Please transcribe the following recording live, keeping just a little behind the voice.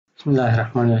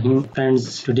Bismillahirrahmanirrahim.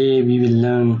 Friends, today we will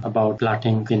learn about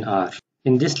plotting in R.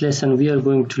 In this lesson, we are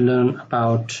going to learn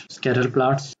about scatter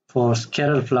plots. For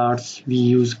scatter plots, we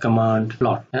use command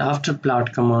plot. And after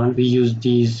plot command, we use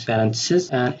these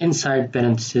parentheses. And inside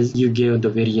parentheses, you give the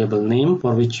variable name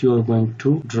for which you are going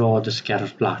to draw the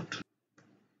scatter plot.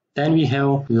 Then we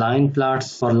have line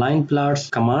plots. For line plots,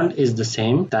 command is the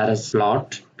same, that is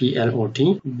plot,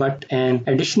 P-L-O-T, but an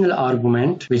additional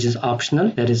argument which is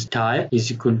optional, that is type,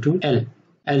 is equal to L.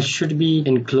 L should be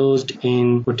enclosed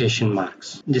in quotation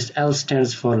marks. This L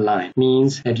stands for line,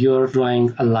 means that you are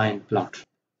drawing a line plot.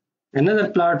 Another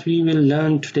plot we will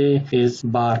learn today is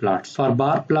bar plots. For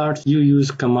bar plots, you use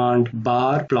command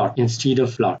bar plot instead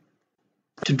of plot.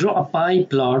 To draw a pie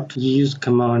plot, you use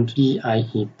command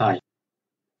PIE, pie.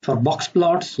 For box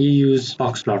plots, you use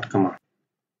boxplot command.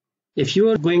 If you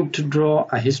are going to draw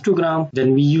a histogram,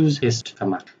 then we use hist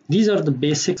command. These are the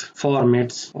basic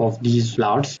formats of these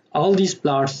plots. All these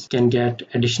plots can get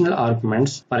additional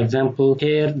arguments. For example,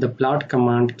 here the plot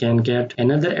command can get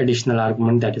another additional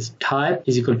argument, that is type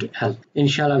is equal to L.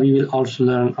 Inshallah, we will also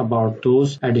learn about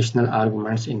those additional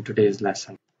arguments in today's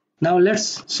lesson. Now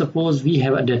let's suppose we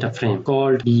have a data frame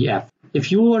called DF. If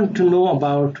you want to know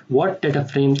about what data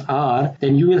frames are,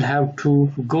 then you will have to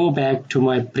go back to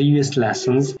my previous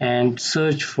lessons and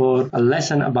search for a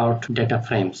lesson about data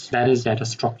frames, that is data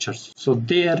structures. So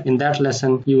there in that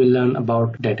lesson you will learn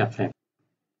about data frame.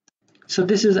 So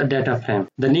this is a data frame.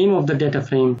 The name of the data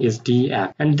frame is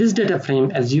DF, and this data frame,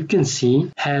 as you can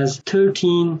see, has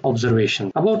 13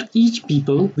 observations. About each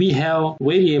people, we have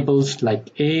variables like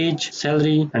age,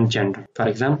 salary, and gender. For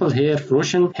example, here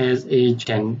Roshan has age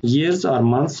 10 years or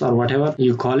months or whatever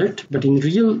you call it. But in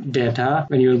real data,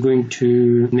 when you are going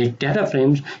to make data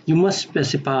frames, you must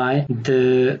specify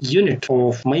the unit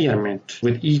of measurement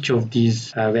with each of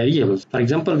these variables. For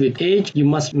example, with age, you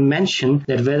must mention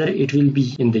that whether it will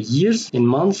be in the years, in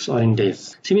months, or in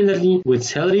days. Similarly, with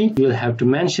salary, you will have to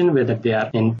mention whether they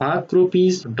are in Pak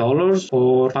rupees, dollars,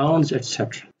 or pounds,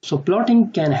 etc. So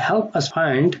plotting can help us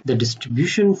find the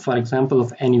distribution, for example,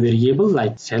 of any variable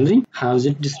like salary. How is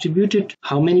it distributed?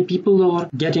 How many people are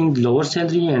getting lower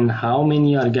salary and how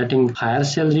many are getting higher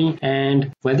salary,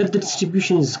 and whether the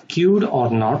distribution is skewed or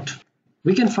not.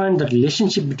 We can find the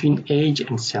relationship between age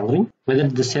and salary, whether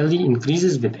the salary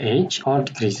increases with age or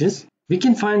decreases. We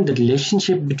can find the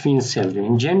relationship between salary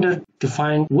and gender to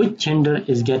find which gender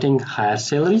is getting higher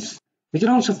salaries. We can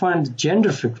also find the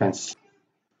gender frequency.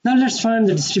 Now let's find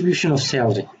the distribution of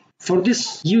salary. For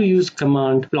this, you use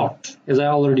command plot. As I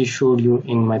already showed you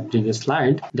in my previous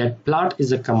slide, that plot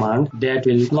is a command that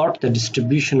will plot the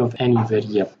distribution of any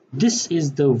variable. This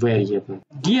is the variable.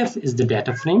 DF is the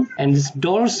data frame, and this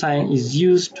 $sign is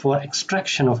used for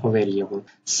extraction of a variable.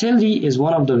 Salary is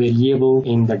one of the variable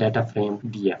in the data frame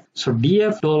DF. So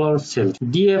DF $salary,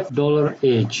 DF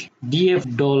 $age,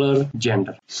 DF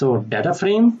 $gender. So data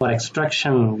frame for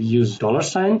extraction we use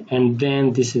 $sign, and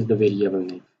then this is the variable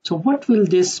name. So what will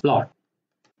this plot?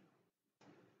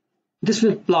 This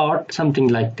will plot something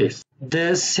like this.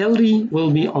 The salary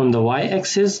will be on the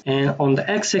y-axis, and on the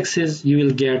x-axis you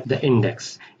will get the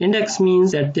index. Index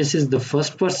means that this is the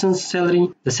first person's salary,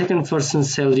 the second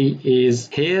person's salary is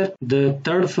here, the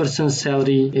third person's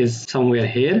salary is somewhere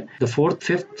here, the fourth,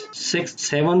 fifth, sixth,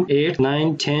 seventh, 8th,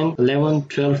 9th, 10th, 11th,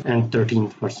 12th, and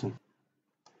 13th person.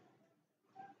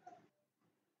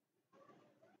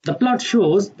 The plot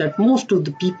shows that most of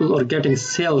the people are getting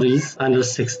salaries under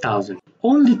 6,000.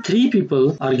 Only 3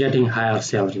 people are getting higher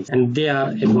salaries, and they are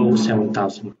above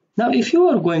 7,000. Now, if you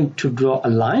are going to draw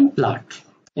a line plot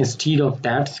instead of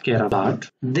that scatter plot,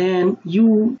 then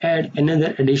you add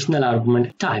another additional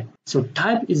argument, type. So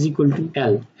type is equal to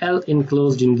L. L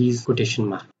enclosed in these quotation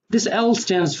marks. This L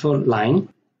stands for line.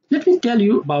 Let me tell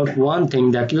you about one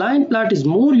thing, that line plot is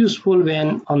more useful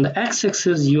when on the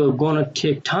x-axis you are going to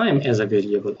take time as a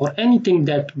variable, or anything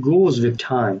that goes with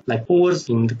time, like overs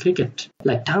in the cricket,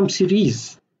 like time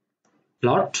series.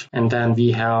 Plot, and then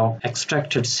we have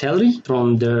extracted salary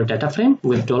from the data frame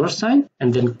with $sign,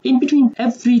 and then in between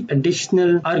every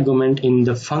additional argument in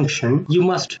the function you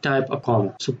must type a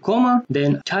comma. So comma,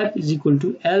 then type is equal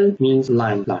to L means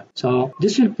line plot. So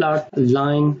this will plot a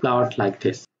line plot like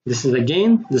this. This is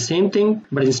again the same thing,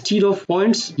 but instead of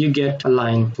points, you get a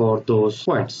line for those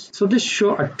points. So this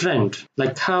shows a trend,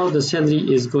 like how the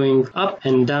salary is going up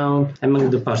and down among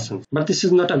the persons. But this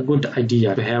is not a good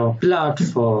idea to have a plot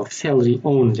for salary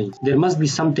only. There must be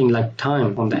something like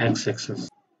time on the x-axis.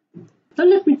 Now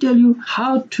let me tell you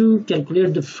how to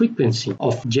calculate the frequency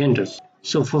of genders.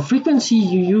 So for frequency,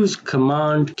 you use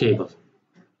command table.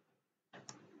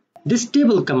 This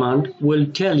table command will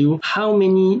tell you how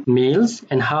many males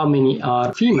and how many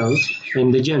are females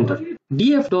in the gender.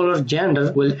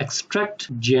 df$gender will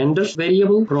extract gender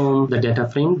variable from the data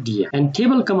frame df, and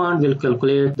table command will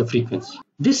calculate the frequency.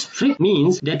 This fric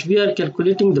means that we are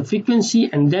calculating the frequency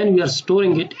and then we are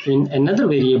storing it in another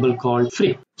variable called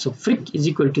fric. So fric is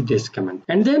equal to this command.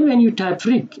 And then when you type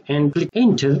fric and click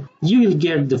enter, you will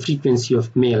get the frequency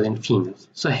of male and females.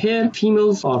 So here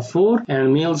females are 4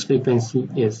 and males frequency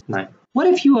is 9. What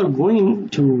if you are going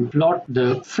to plot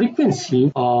the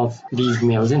frequency of these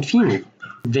males and females?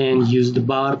 Then use the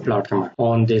bar plot command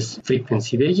on this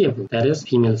frequency variable, that is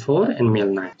female 4 and male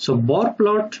 9. So bar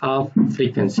plot of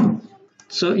frequency.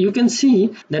 So you can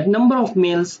see that number of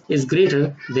males is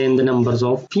greater than the numbers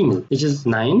of female, which is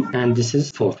 9 and this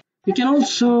is 4. You can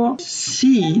also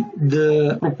see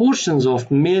the proportions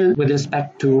of male with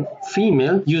respect to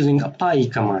female using a pi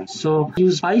command. So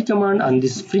use pi command on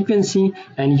this frequency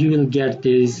and you will get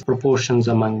these proportions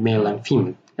among male and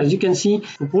female. As you can see,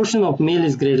 proportion of male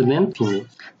is greater than female.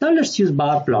 Now let's use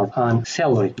bar plot on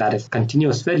salary, that is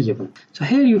continuous variable. So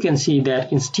here you can see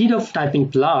that instead of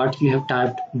typing plot, you have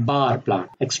typed bar plot.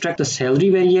 Extract the salary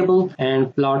variable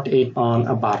and plot it on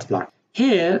a bar plot.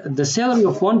 Here, the salary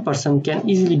of one person can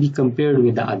easily be compared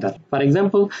with the other. For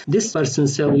example, this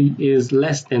person's salary is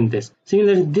less than this.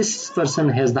 Similarly, this person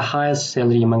has the highest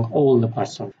salary among all the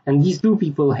persons, and these two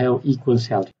people have equal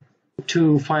salary.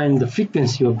 To find the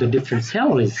frequency of the different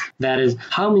salaries, that is,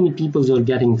 how many people are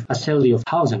getting a salary of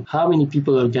 1,000, how many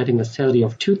people are getting a salary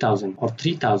of 2,000 or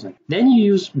 3,000. Then you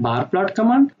use bar plot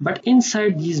command, but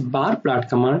inside these bar plot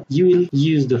command, you will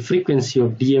use the frequency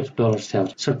of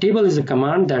df$salary. So table is a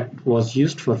command that was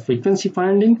used for frequency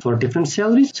finding for different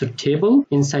salaries. So table,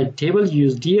 inside table, you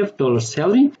use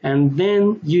df$salary, and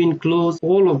then you enclose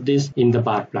all of this in the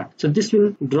bar plot. So this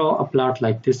will draw a plot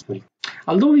like this for you.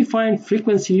 Although we find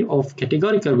frequency of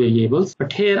categorical variables,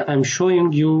 but here I'm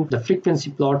showing you the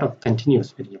frequency plot of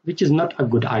continuous variable, which is not a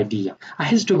good idea. A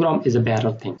histogram is a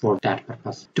better thing for that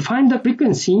purpose. To find the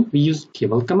frequency, we use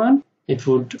table command. It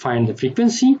would find the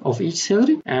frequency of each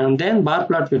salary, and then bar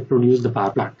plot will produce the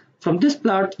bar plot. From this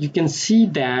plot, you can see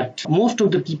that most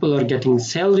of the people are getting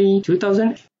salary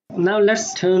 2,000. Now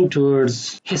let's turn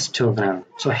towards histogram.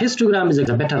 So histogram is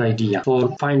a better idea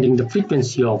for finding the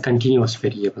frequency of continuous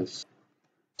variables.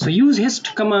 So use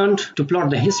hist command to plot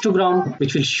the histogram,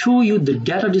 which will show you the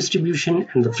data distribution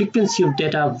and the frequency of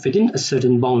data within a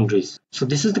certain boundaries. So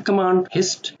this is the command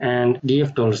hist and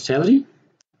df$salary,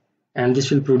 and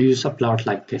this will produce a plot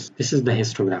like this. This is the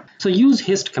histogram. So use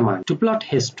hist command to plot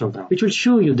histogram, which will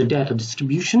show you the data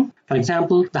distribution. For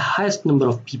example, the highest number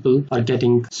of people are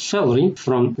getting salary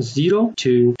from 0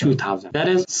 to 2,000. That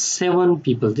is 7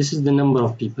 people. This is the number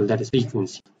of people, that is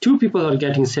frequency. 2 people are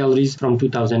getting salaries from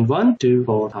 2001 to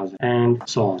 4,000 and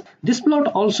so on. This plot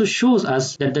also shows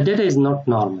us that the data is not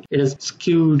normal. It is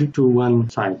skewed to one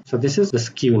side. So this is the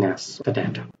skewness of the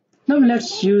data. Now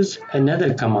let's use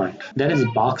another command, that is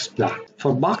boxplot.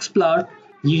 For boxplot,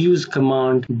 you use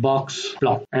command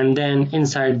boxplot, and then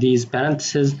inside these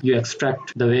parentheses, you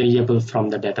extract the variable from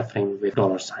the data frame with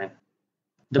 $sign.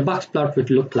 The boxplot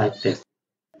would look like this.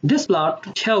 This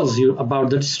plot tells you about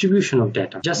the distribution of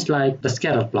data, just like the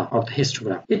scatter plot or the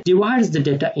histogram. It divides the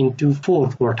data into 4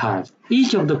 quartiles.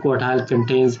 Each of the quartiles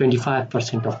contains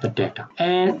 25% of the data,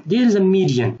 and there is a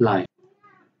median line.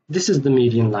 This is the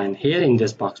median line here in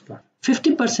this box plot.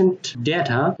 50%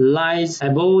 data lies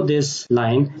above this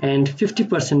line and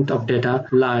 50% of data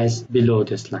lies below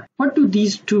this line. What do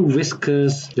these two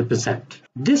whiskers represent?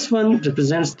 This one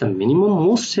represents the minimum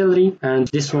most salary and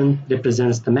this one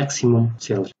represents the maximum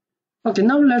salary. Okay,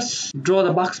 now let's draw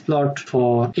the box plot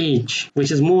for age,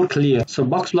 which is more clear. So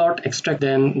box plot extracts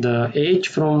then the age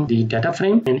from the data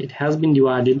frame, and it has been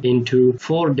divided into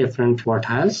 4 different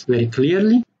quartiles very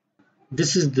clearly.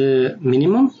 This is the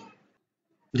minimum.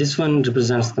 This one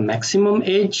represents the maximum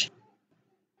age.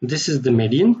 This is the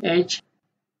median age.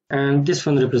 And this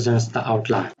one represents the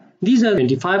outlier. These are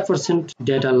 25%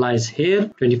 data lies here,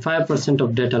 25%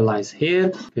 of data lies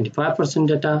here, 25%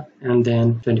 data, and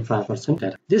then 25%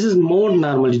 data. This is more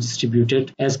normally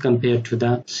distributed as compared to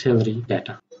the salary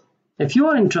data. If you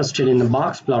are interested in the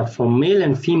box plot for male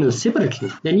and female separately,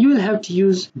 then you will have to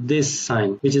use this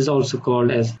sign, which is also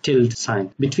called as tilde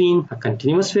sign, between a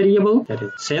continuous variable, that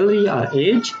is salary or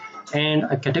age, and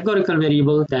a categorical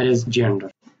variable, that is gender.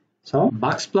 So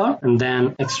boxplot, and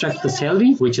then extract the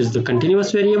salary, which is the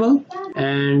continuous variable,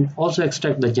 and also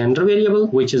extract the gender variable,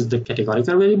 which is the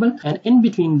categorical variable, and in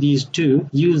between these two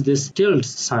use this tilde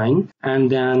sign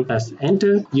and then press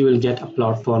enter. You will get a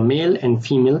plot for male and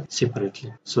female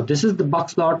separately. So this is the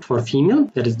boxplot for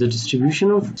female, that is the distribution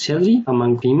of salary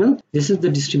among female. This is the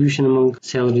distribution among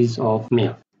salaries of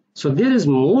male. So there is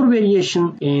more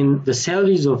variation in the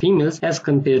salaries of females as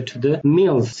compared to the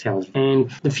male salary,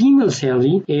 and the female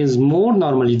salary is more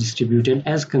normally distributed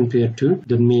as compared to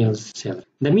the male's salary.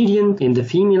 The median in the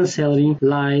female salary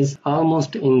lies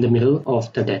almost in the middle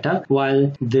of the data,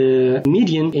 while the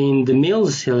median in the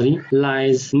male's salary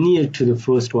lies near to the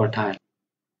first quartile.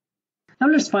 Now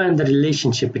let's find the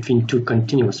relationship between two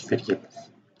continuous variables.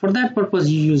 For that purpose,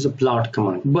 you use a plot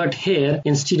command. But here,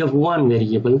 instead of one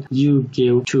variable, you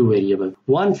give two variables.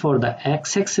 One for the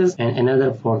x-axis and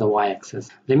another for the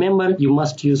y-axis. Remember, you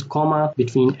must use comma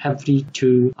between every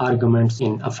two arguments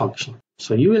in a function.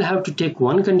 So you will have to take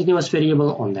one continuous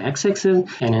variable on the x-axis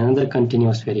and another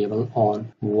continuous variable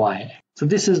on y. So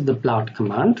this is the plot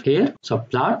command here. So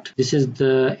plot, this is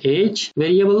the age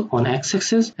variable on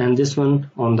x-axis, and this one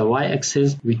on the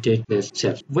y-axis we take this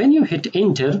cell. When you hit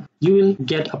enter, you will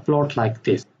get a plot like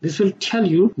this. This will tell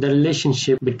you the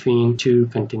relationship between two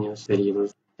continuous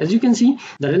variables. As you can see,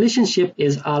 the relationship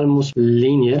is almost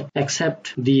linear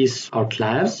except these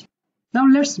outliers. Now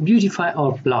let's beautify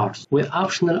our plots with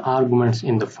optional arguments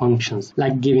in the functions,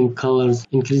 like giving colors,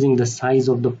 increasing the size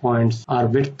of the points or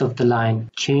width of the line,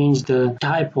 change the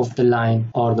type of the line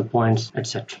or the points,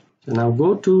 etc. So now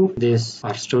go to this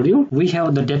RStudio. We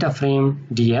have the data frame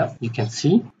df. You can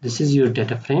see this is your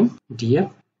data frame df,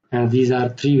 and these are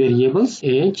three variables: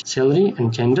 age, salary,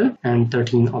 and gender, and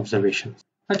 13 observations.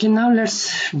 Okay, now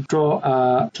let's draw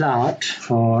a plot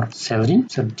for salary.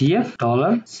 So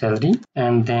df $salary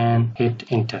and then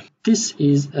hit enter. This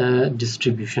is a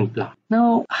distribution plot.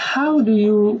 Now, how do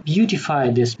you beautify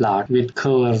this plot with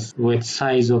colors, with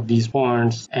size of these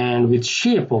points, and with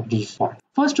shape of these points?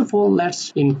 First of all,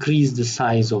 let's increase the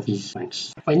size of these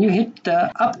points. When you hit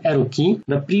the up arrow key,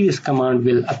 the previous command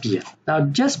will appear. Now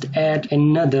just add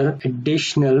another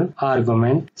additional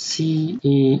argument,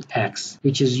 cex,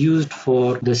 which is used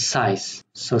for the size.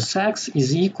 So size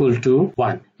is equal to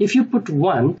 1. If you put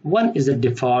 1 is a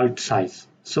default size.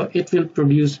 So it will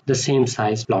produce the same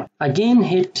size plot. Again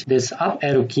hit this up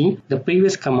arrow key, the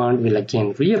previous command will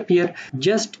again reappear.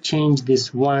 Just change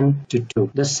this 1 to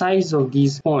 2. The size of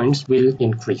these points will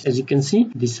increase. As you can see,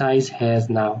 the size has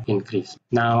now increased.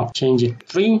 Now change it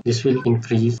 3, this will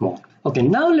increase more. Okay,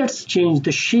 now let's change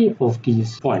the shape of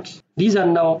these points. These are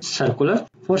now circular.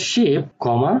 For shape,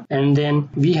 comma, and then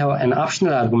we have an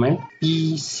optional argument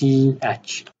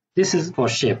pch. This is for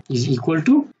shape is equal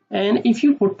to, and if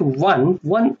you put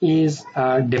 1 is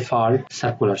a default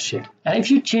circular shape. And if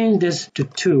you change this to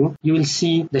 2, you will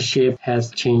see the shape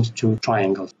has changed to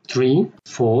triangles. 3,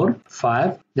 4,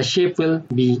 5, the shape will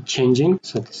be changing.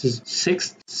 So this is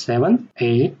 6, 7,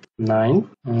 8, 9,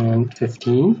 and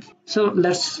 15. So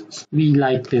we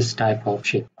like this type of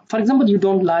shape. For example, you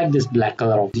don't like this black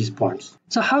color of these points.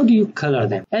 So how do you color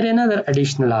them? Add another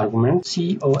additional argument,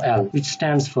 col, which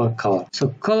stands for color. So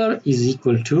color is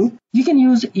equal to, you can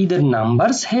use either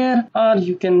numbers here or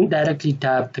you can directly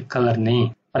type the color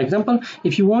name. For example,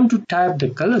 if you want to type the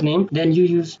color name, then you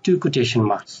use 2 quotation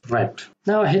marks, red.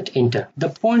 Now hit enter. The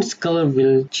point's color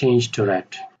will change to red.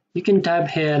 You can type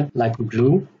here like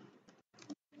blue.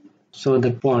 So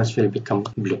the points will become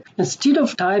blue. Instead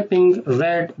of typing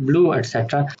red, blue,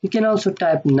 etc., you can also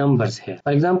type numbers here.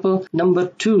 For example, number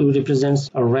 2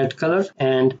 represents a red color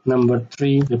and number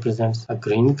 3 represents a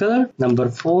green color. Number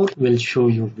 4 will show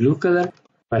you blue color,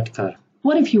 red color.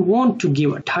 What if you want to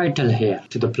give a title here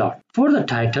to the plot? For the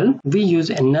title, we use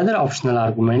another optional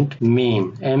argument,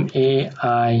 main,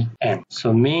 M-A-I-N.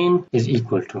 So main is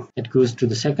equal to, it goes to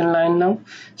the second line now.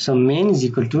 So main is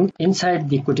equal to,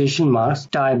 inside the quotation marks,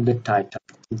 type the title,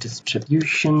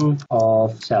 distribution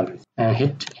of salaries, and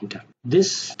hit enter.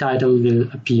 This title will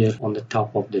appear on the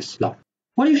top of this plot.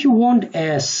 What if you want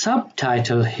a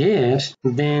subtitle here?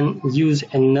 Then use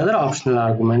another optional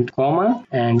argument, comma,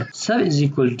 and sub is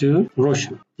equal to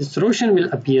Roshan. This Roshan will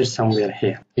appear somewhere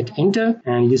here. Hit enter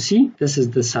and you see this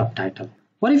is the subtitle.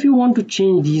 What if you want to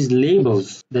change these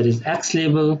labels, that is X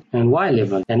label and Y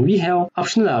label? Then we have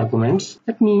optional arguments.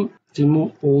 Let me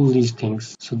remove all these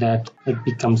things so that it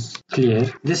becomes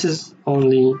clear. This is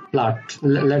only plot.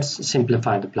 Let's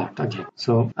simplify the plot again.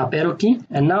 So up arrow key,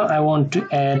 and now I want to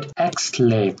add X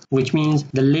label, which means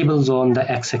the labels on the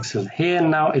x-axis. Here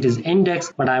now it is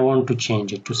index, but I want to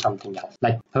change it to something else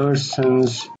like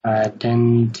person's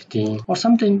identity or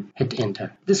something. Hit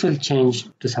enter. This will change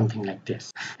to something like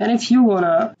this. And if you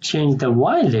wanna change the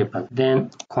Y label,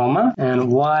 then comma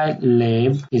and Y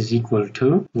lab is equal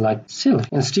to like Silly.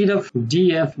 Instead of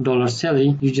df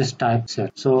 $Silly, you just type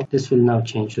Silly. So this will now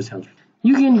change to Silly.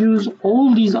 You can use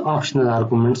all these optional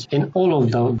arguments in all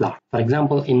of the plot. For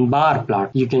example, in bar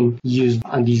plot, you can use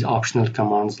these optional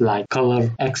commands like color,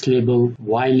 X label,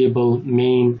 Y label,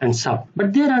 main, and sub.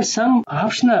 But there are some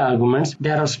optional arguments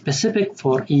that are specific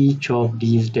for each of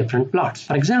these different plots.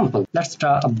 For example, let's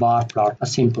draw a bar plot, a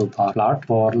simple bar plot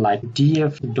for like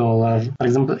df $, for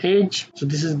example, age. So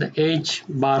this is the age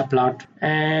bar plot,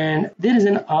 and there is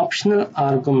an optional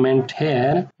argument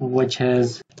here which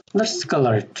has, let's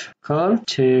color it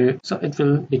so it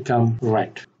will become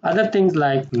red. Other things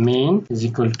like main is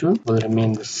equal to will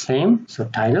remain the same, so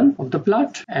title of the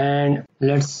plot. And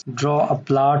let's draw a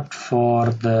plot for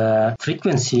the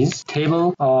frequencies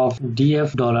table of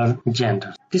df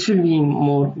 $gender. This will be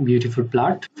more beautiful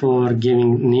plot for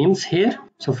giving names here.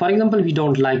 So for example, we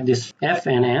don't like this F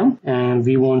and M and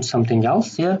we want something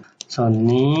else here. So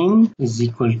name is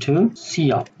equal to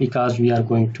COP, because we are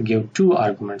going to give two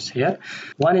arguments here.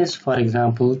 One is, for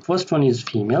example, first one is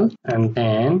female and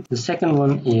then the second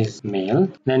one is male.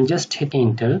 Then just hit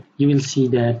enter. You will see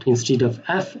that instead of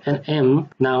F and M,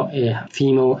 now a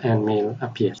female and male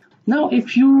appears. Now,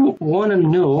 if you want to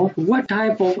know what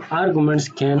type of arguments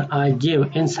can I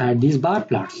give inside these bar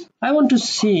plots, I want to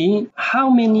see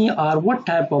how many or what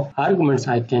type of arguments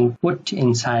I can put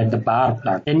inside the bar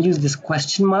plot. Then use this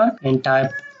question mark and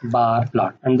type bar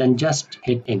plot and then just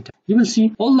hit enter. You will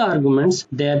see all the arguments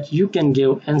that you can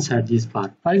give inside this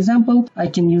bar. For example, I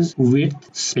can use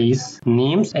width, space,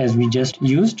 names as we just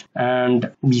used,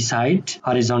 and beside,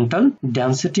 horizontal,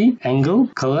 density, angle,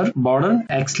 color, border,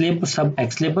 X label, sub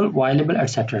X label, Y label,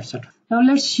 etc. etc. Now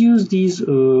let's use these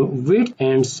width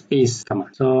and space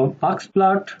commands. So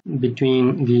boxplot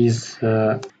between these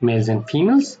males and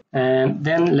females, and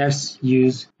then let's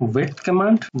use width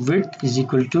command. Width is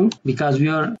equal to, because we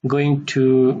are going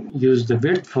to use the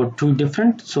width for two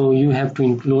different, so you have to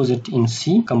enclose it in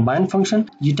C combine function.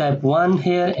 You type 1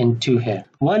 here and 2 here.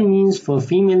 1 means for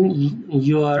female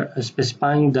you are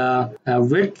specifying the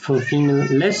width for female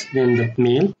less than the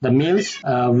male. The male's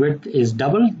width is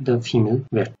double the female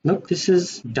width. Look, this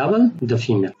is double the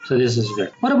female, so this is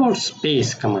width. What about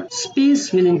space command?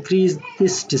 Space will increase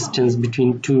this distance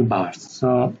between two bars.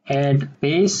 So add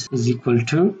space is equal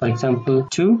to, for example,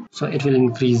 2, so it will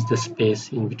increase the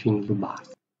space in between the bars.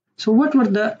 So what were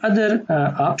the other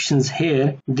options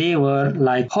here? They were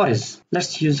like horis.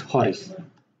 Let's use horis.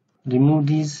 Remove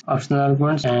these optional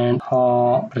arguments and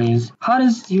horis.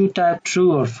 Horis, you type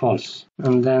true or false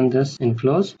and then this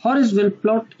enclose. Horis will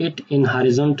plot it in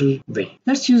horizontal way.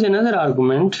 Let's use another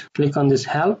argument. Click on this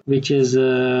help, which is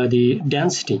the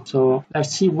density. So let's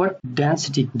see what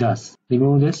density does.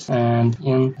 Remove this and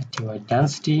in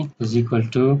density is equal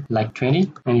to like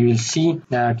 20, and you will see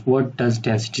that what does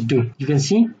density do. You can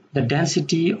see the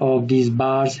density of these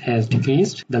bars has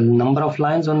decreased. The number of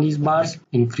lines on these bars,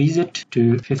 increase it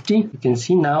to 50. You can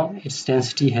see now its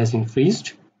density has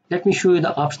increased. Let me show you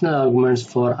the optional arguments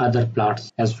for other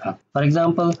plots as well. For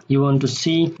example, you want to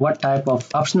see what type of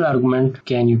optional argument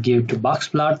can you give to box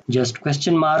plot. Just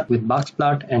question mark with box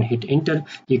plot and hit enter.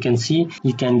 You can see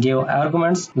you can give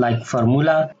arguments like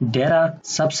formula, data,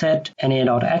 subset,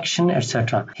 NA.action,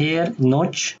 etc. Here,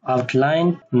 notch,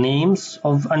 outline, names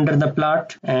of under the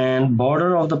plot and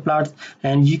border of the plot,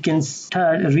 and you can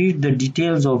read the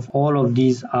details of all of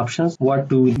these options. What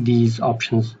do these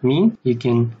options mean? You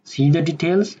can see the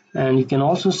details, and you can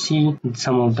also see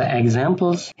some of the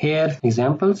examples here.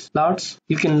 Examples, plots,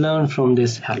 you can learn from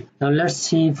this help. Now let's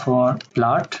see for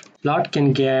plot. Plot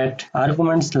can get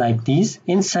arguments like these.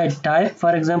 Inside type,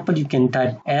 for example, you can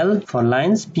type L for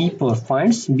lines, P for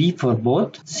points, B for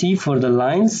both, C for the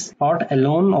lines, part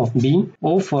alone of B,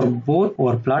 O for both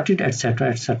or plotted, etc.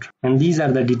 etc. And these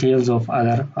are the details of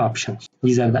other options.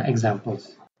 These are the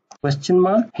examples. Question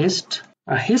mark, hist.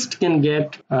 A hist can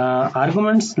get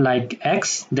arguments like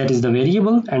x, that is the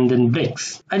variable, and then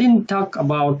bricks. I didn't talk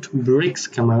about bricks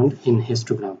command in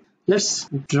histogram. Let's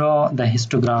draw the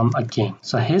histogram again.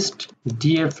 So hist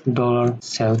df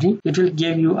 $salary. It will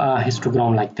give you a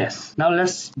histogram like this. Now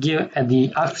let's give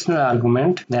the optional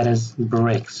argument, that is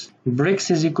bricks. Bricks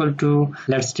is equal to,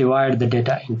 let's divide the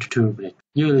data into 2 bricks.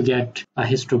 you will get a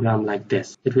histogram like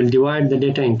this. It will divide the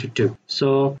data into two.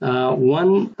 So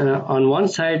on one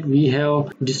side we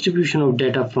have distribution of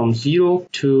data from 0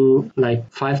 to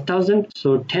like 5,000.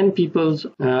 So 10 people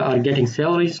are getting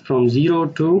salaries from 0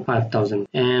 to 5,000,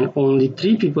 and only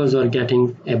 3 people are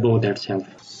getting above that salary.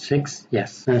 6,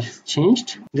 yes, that has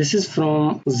changed. This is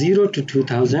from 0 to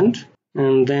 2,000.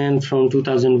 And then from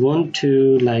 2001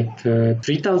 to like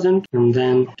 3,000, and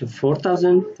then to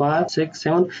 4,000, 5, 6,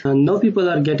 7. And now people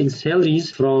are getting salaries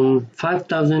from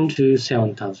 5,000 to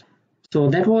 7,000. So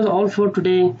that was all for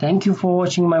today. Thank you for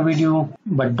watching my video,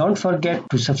 but don't forget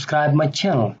to subscribe my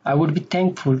channel. I would be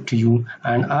thankful to you,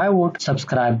 and I would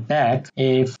subscribe back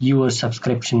if your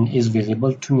subscription is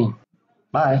visible to me.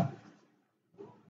 Bye.